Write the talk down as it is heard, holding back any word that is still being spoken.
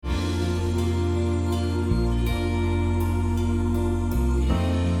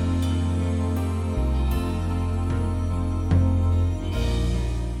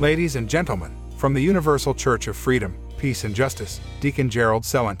Ladies and gentlemen, from the Universal Church of Freedom, Peace and Justice, Deacon Gerald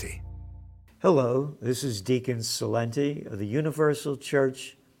Celente. Hello, this is Deacon Celente of the Universal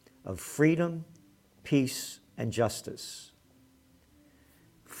Church of Freedom, Peace and Justice.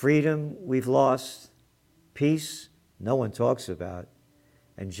 Freedom we've lost, peace no one talks about,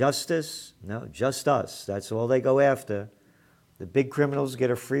 and justice, no, just us. That's all they go after. The big criminals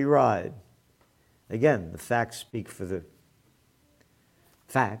get a free ride. Again, the facts speak for the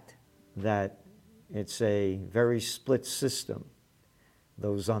fact that it's a very split system.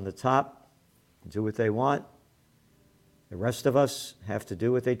 Those on the top do what they want. The rest of us have to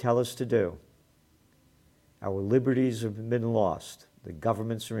do what they tell us to do. Our liberties have been lost. The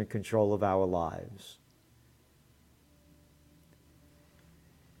governments are in control of our lives.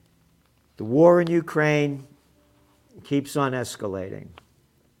 The war in Ukraine keeps on escalating.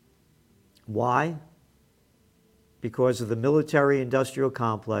 Why? Because of the military-industrial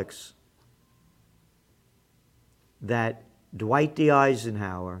complex that Dwight D.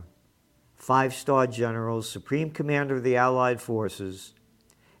 Eisenhower, five-star general, supreme commander of the Allied forces,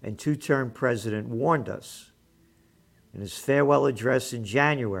 and two-term president, warned us in his farewell address in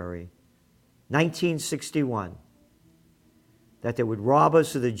January 1961 that they would rob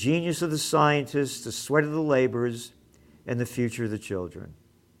us of the genius of the scientists, the sweat of the laborers, and the future of the children.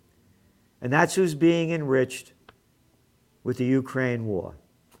 And that's who's being enriched with the Ukraine war.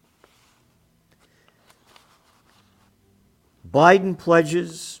 Biden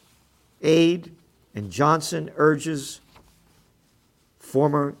pledges aid and Johnson urges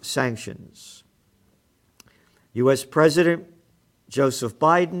former sanctions. U.S. President Joseph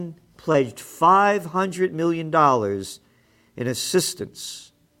Biden pledged $500 million in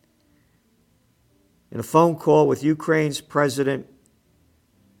assistance in a phone call with Ukraine's President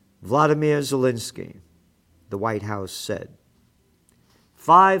Vladimir Zelensky, the White House said.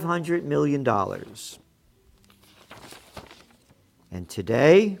 $500 million. And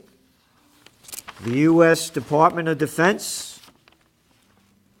today, the U.S. Department of Defense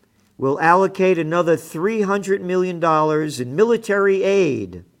will allocate another $300 million in military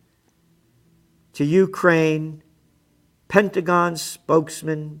aid to Ukraine, Pentagon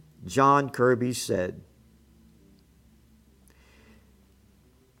spokesman John Kirby said.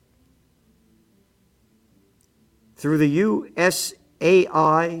 Through the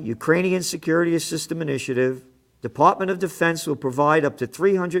USAI, Ukrainian Security System Initiative, Department of Defense will provide up to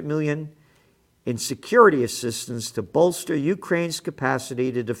 $300 million in security assistance to bolster Ukraine's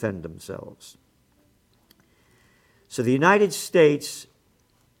capacity to defend themselves. So the United States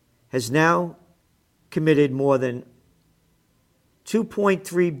has now committed more than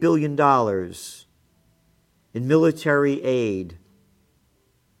 $2.3 billion in military aid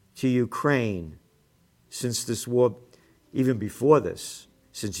to Ukraine since this war, even before this,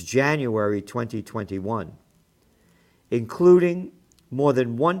 since January 2021, including more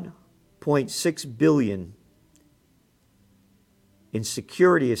than $1.6 billion in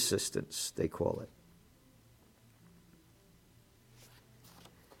security assistance, they call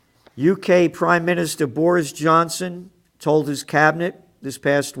it. UK Prime Minister Boris Johnson told his cabinet this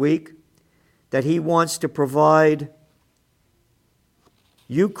past week that he wants to provide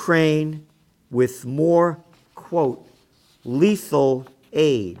Ukraine with more, quote, lethal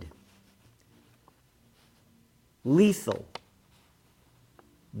aid. Lethal.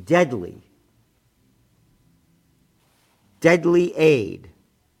 Deadly. Deadly aid.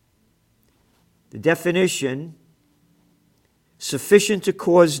 The definition, sufficient to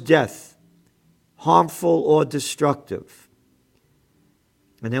cause death, harmful or destructive.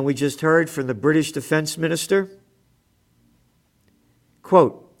 And then we just heard from the British Defense Minister,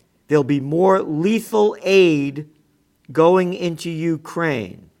 quote, there'll be more lethal aid going into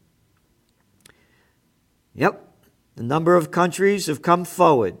Ukraine. Yep, a number of countries have come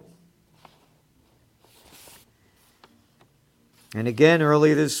forward. And again,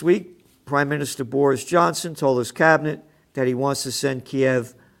 earlier this week, Prime Minister Boris Johnson told his cabinet that he wants to send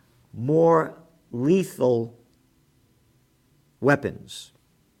Kiev more lethal weapons.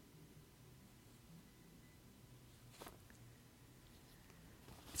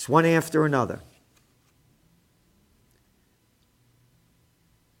 It's one after another.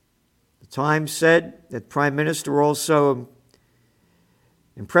 The Times said that Prime Minister also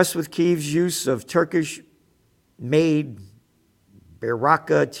impressed with Kiev's use of Turkish-made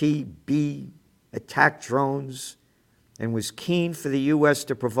Baraka TB attack drones and was keen for the U.S.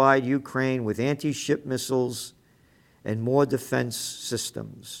 to provide Ukraine with anti-ship missiles and more defense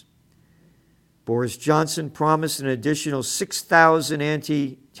systems. Boris Johnson promised an additional 6,000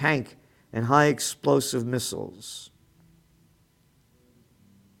 anti-tank and high-explosive missiles.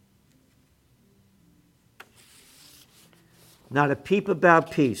 Not a peep about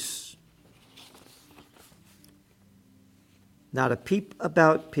peace. Not a peep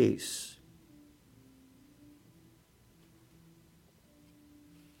about peace.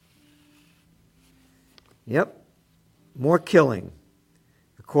 Yep, more killing.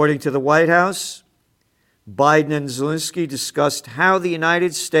 According to the White House, Biden and Zelensky discussed how the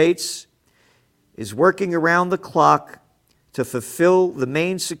United States is working around the clock to fulfill the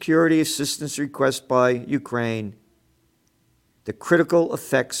main security assistance request by Ukraine, the critical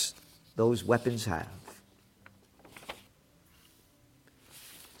effects those weapons have.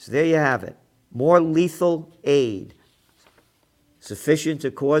 So there you have it. More lethal aid, sufficient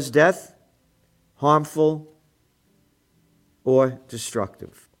to cause death, harmful, or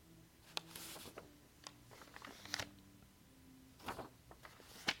destructive.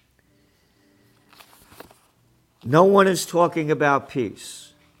 No one is talking about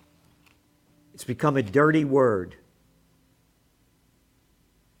peace. It's become a dirty word.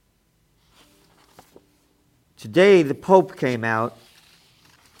 Today, the Pope came out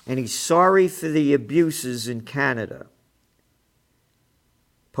and he's sorry for the abuses in Canada.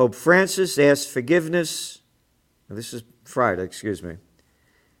 Pope Francis asked forgiveness, this is Friday,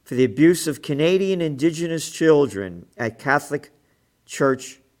 for the abuse of Canadian Indigenous children at Catholic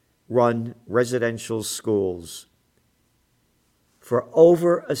Church-run residential schools. For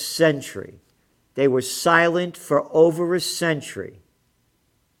over a century. They were silent for over a century.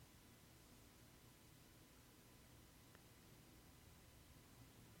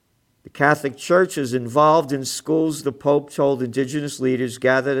 The Catholic Church is involved in schools, the Pope told Indigenous leaders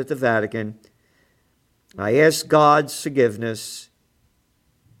gathered at the Vatican. I ask God's forgiveness.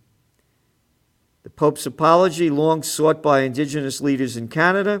 The Pope's apology, long sought by Indigenous leaders in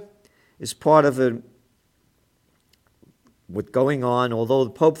Canada, is part of what's going on. Although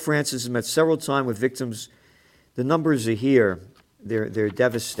Pope Francis has met several times with victims, the numbers are here. They're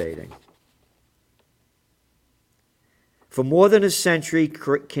devastating. For more than a century,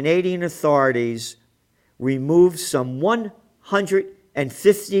 Canadian authorities removed some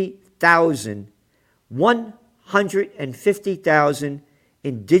 150,000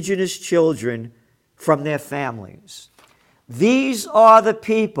 Indigenous children from their families. These are the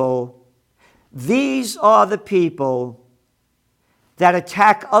people that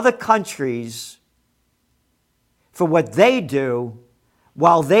attack other countries for what they do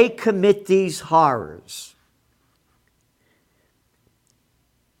while they commit these horrors.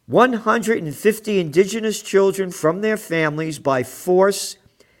 150 Indigenous children from their families by force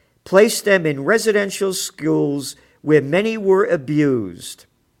placed them in residential schools where many were abused.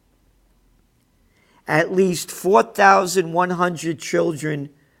 At least 4,100 children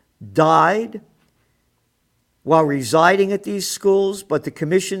died while residing at these schools, but the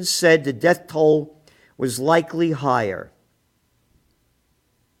commission said the death toll was likely higher.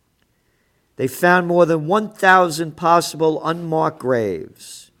 They found more than 1,000 possible unmarked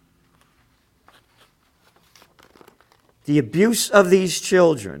graves. The abuse of these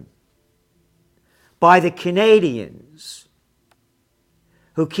children by the Canadians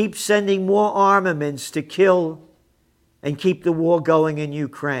who keep sending more armaments to kill and keep the war going in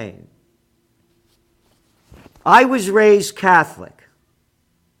Ukraine. I was raised Catholic.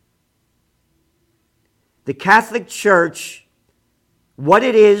 The Catholic Church, what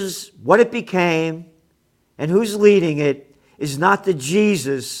it is, what it became, and who's leading it is not the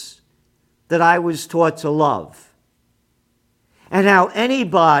Jesus that I was taught to love. And how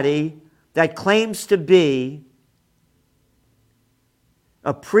anybody that claims to be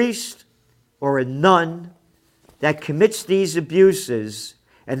a priest or a nun that commits these abuses,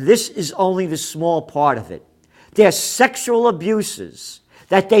 and this is only the small part of it. They're sexual abuses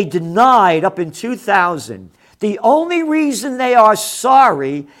that they denied up in 2000. The only reason they are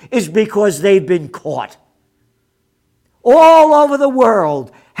sorry is because they've been caught. All over the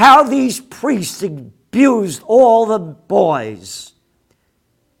world, how these priests abused all the boys,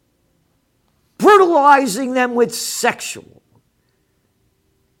 brutalizing them with sexual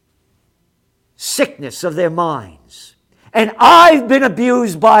sickness of their minds. And I've been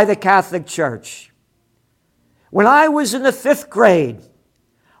abused by the Catholic Church. When I was in the 5th grade,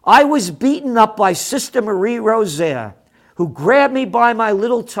 I was beaten up by Sister Marie Rosaire, who grabbed me by my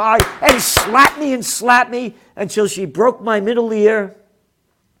little tie and slapped me until she broke my middle ear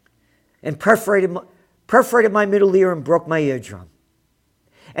and perforated my middle ear and broke my eardrum.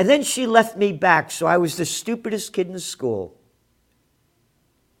 And then she left me back, so I was the stupidest kid in the school.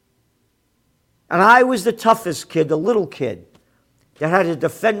 And I was the toughest kid, the little kid, that had to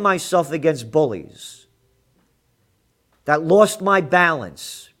defend myself against bullies, that lost my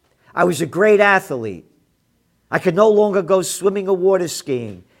balance. I was a great athlete. I can no longer go swimming or water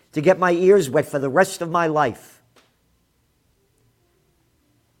skiing to get my ears wet for the rest of my life.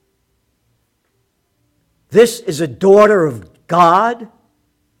 This is a daughter of God?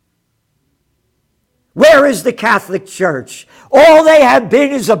 Where is the Catholic Church? All they have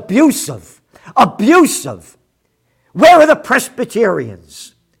been is abusive. Abusive. Where are the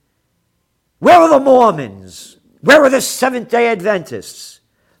Presbyterians? Where are the Mormons? Where are the Seventh-day Adventists?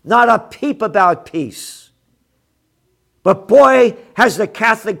 Not a peep about peace. But boy, has the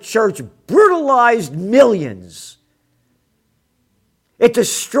Catholic Church brutalized millions. It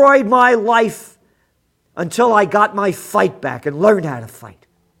destroyed my life until I got my fight back and learned how to fight.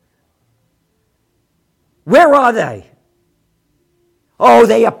 Where are they? Oh,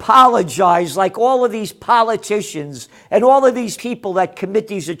 they apologize like all of these politicians and all of these people that commit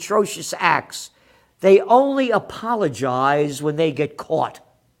these atrocious acts. They only apologize when they get caught.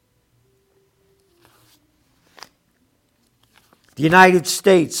 The United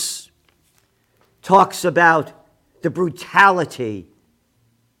States talks about the brutality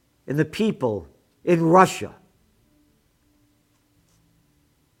in the people in Russia.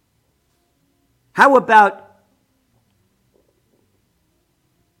 How about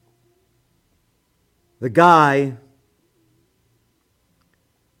the guy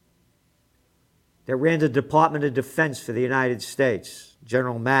that ran the Department of Defense for the United States,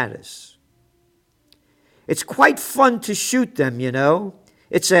 General Mattis? It's quite fun to shoot them, you know.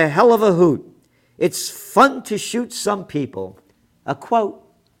 It's a hell of a hoot. It's fun to shoot some people. A quote.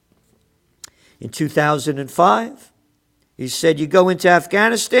 In 2005, he said, you go into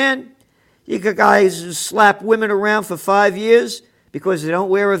Afghanistan, you got guys who slap women around for 5 years because they don't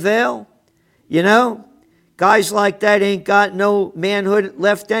wear a veil. You know, guys like that ain't got no manhood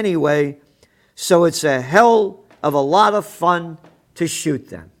left anyway. So it's a hell of a lot of fun to shoot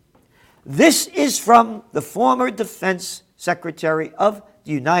them. This is from the former Defense Secretary of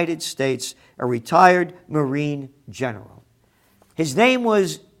the United States, a retired Marine general. His name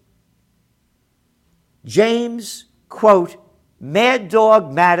was James, quote, Mad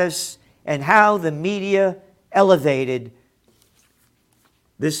Dog Mattis, and how the media elevated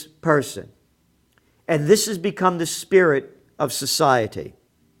this person. And this has become the spirit of society.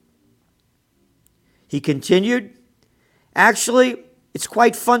 He continued, actually, it's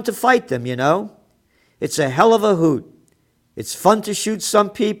quite fun to fight them, you know. It's a hell of a hoot. It's fun to shoot some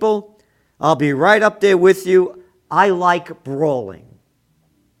people. I'll be right up there with you. I like brawling.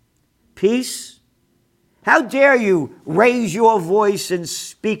 Peace? How dare you raise your voice and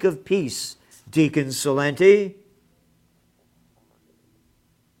speak of peace, Deacon Salenti?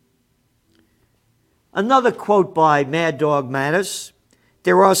 Another quote by Mad Dog Mattis.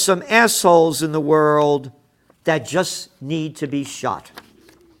 There are some assholes in the world that just need to be shot.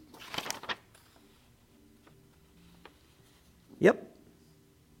 Yep.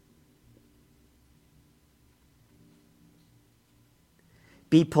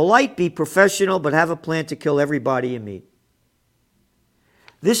 Be polite, be professional, but have a plan to kill everybody you meet.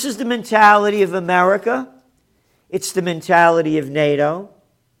 This is the mentality of America. It's the mentality of NATO.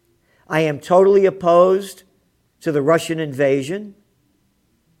 I am totally opposed to the Russian invasion.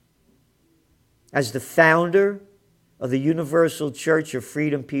 As the founder of the Universal Church of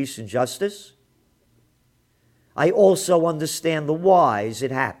Freedom, Peace, and Justice, I also understand the whys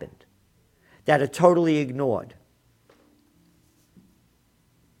it happened that are totally ignored.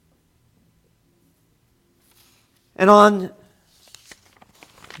 And on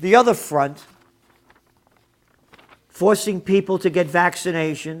the other front, forcing people to get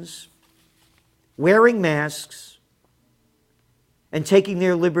vaccinations, wearing masks, and taking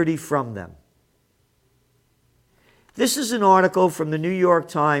their liberty from them. This is an article from the New York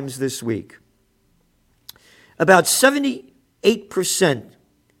Times this week. About 78%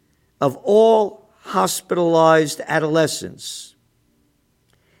 of all hospitalized adolescents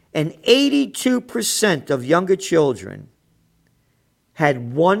and 82% of younger children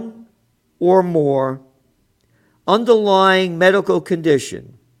had one or more underlying medical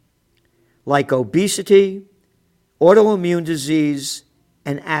condition like obesity, autoimmune disease,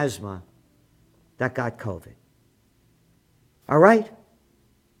 and asthma that got COVID. All right?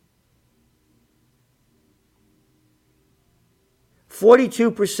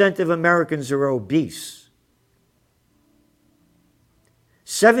 42% of Americans are obese.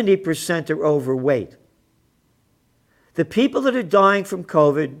 70% are overweight. The people that are dying from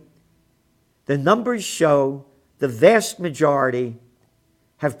COVID, the numbers show the vast majority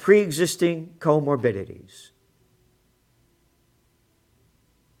have pre-existing comorbidities.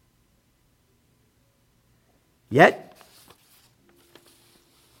 Yet,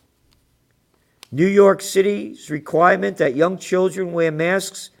 New York City's requirement that young children wear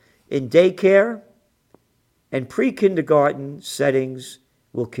masks in daycare and pre-kindergarten settings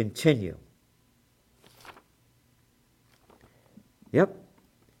will continue. Yep.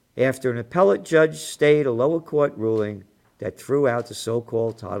 After an appellate judge stayed a lower court ruling that threw out the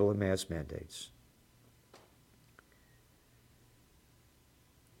so-called toddler mask mandates.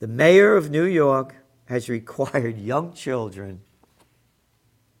 The mayor of New York has required young children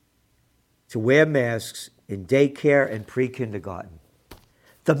to wear masks in daycare and pre-kindergarten.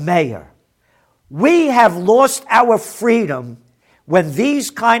 The mayor. We have lost our freedom when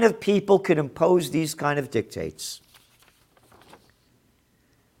these kind of people can impose these kind of dictates.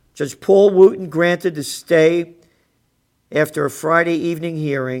 Judge Paul Wooten granted the stay after a Friday evening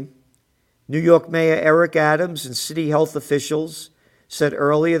hearing. New York Mayor Eric Adams and city health officials said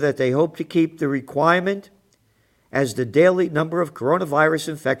earlier that they hope to keep the requirement as the daily number of coronavirus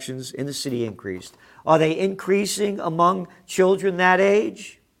infections in the city increased. Are they increasing among children that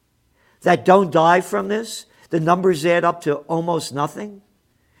age that don't die from this? The numbers add up to almost nothing.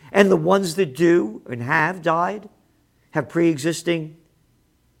 And the ones that do and have died have pre-existing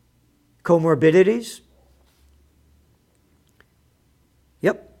comorbidities.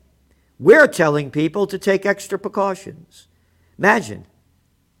 Yep. We're telling people to take extra precautions. Imagine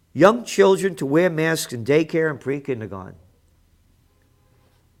young children to wear masks in daycare and pre-kindergarten.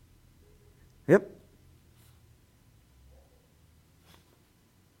 Yep.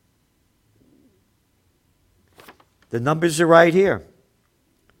 The numbers are right here.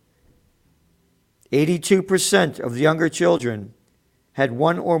 82% of the younger children had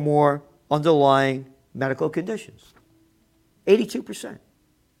one or more underlying medical conditions. 82%.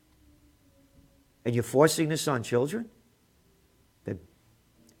 And you're forcing this on children that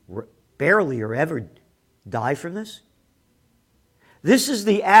barely or ever die from this? This is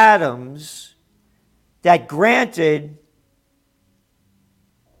the Adams that granted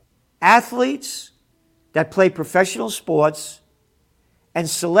athletes that play professional sports and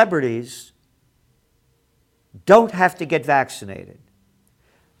celebrities don't have to get vaccinated.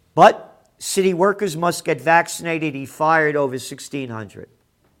 But city workers must get vaccinated. He fired over 1,600.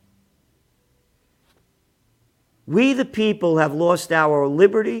 We, the people, have lost our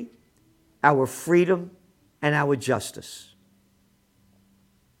liberty, our freedom, and our justice.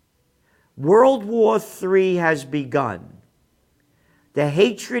 World War III has begun. The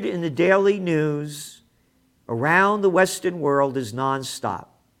hatred in the daily news around the Western world is nonstop.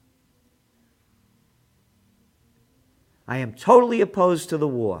 I am totally opposed to the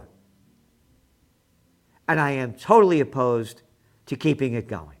war. And I am totally opposed to keeping it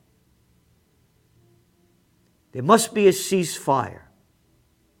going. There must be a ceasefire.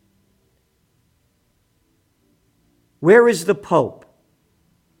 Where is the Pope?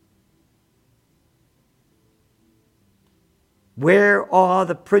 Where are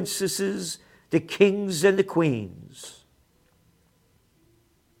the princesses, the kings, and the queens?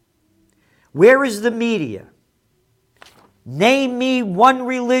 Where is the media? Name me one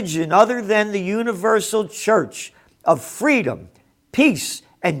religion other than the universal church of freedom, peace,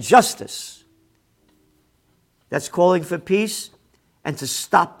 and justice that's calling for peace and to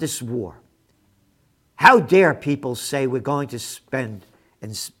stop this war. How dare people say we're going to spend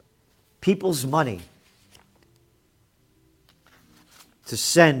people's money to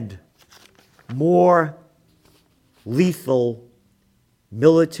send more lethal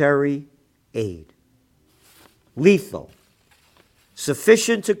military aid. Lethal.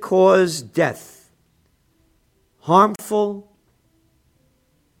 Sufficient to cause death. Harmful.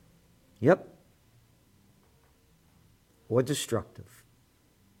 Yep. Or destructive.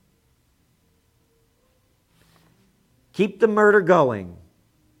 Keep the murder going.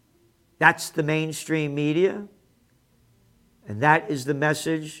 That's the mainstream media. And that is the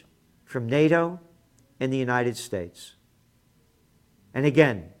message from NATO and the United States. And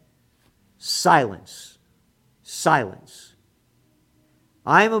again, silence. Silence.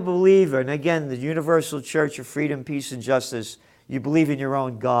 I'm a believer, and again, the Universal Church of Freedom, Peace, and Justice, you believe in your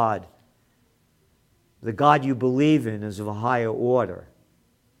own God. The God you believe in is of a higher order.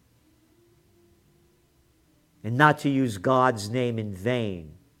 And not to use God's name in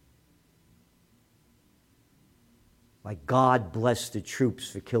vain. Like God blessed the troops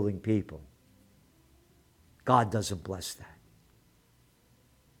for killing people. God doesn't bless that.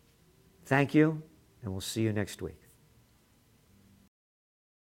 Thank you, and we'll see you next week.